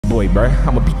boy, bro.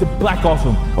 I'm gonna beat the black off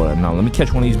him. Hold on, now let me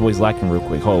catch one of these boys lacking real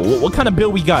quick. Hold on. What kind of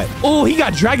build we got? Oh, he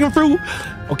got dragon fruit.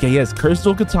 Okay, yes,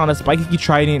 Crystal Katana, Spiky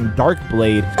Trident, Dark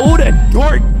Blade. Oh, the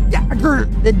Dark Dagger.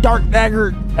 The Dark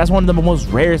Dagger. That's one of the most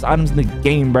rarest items in the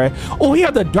game, bro. Oh, he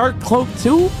got the Dark Cloak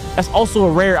too. That's also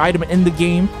a rare item in the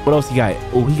game. What else he got?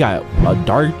 Oh, he got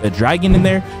a dragon in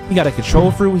there. He got a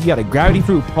control fruit. He got a gravity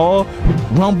fruit, Paw,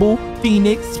 Rumble,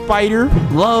 Phoenix, Spider,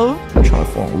 Love. I'm trying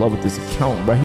to fall in love with this account, bro.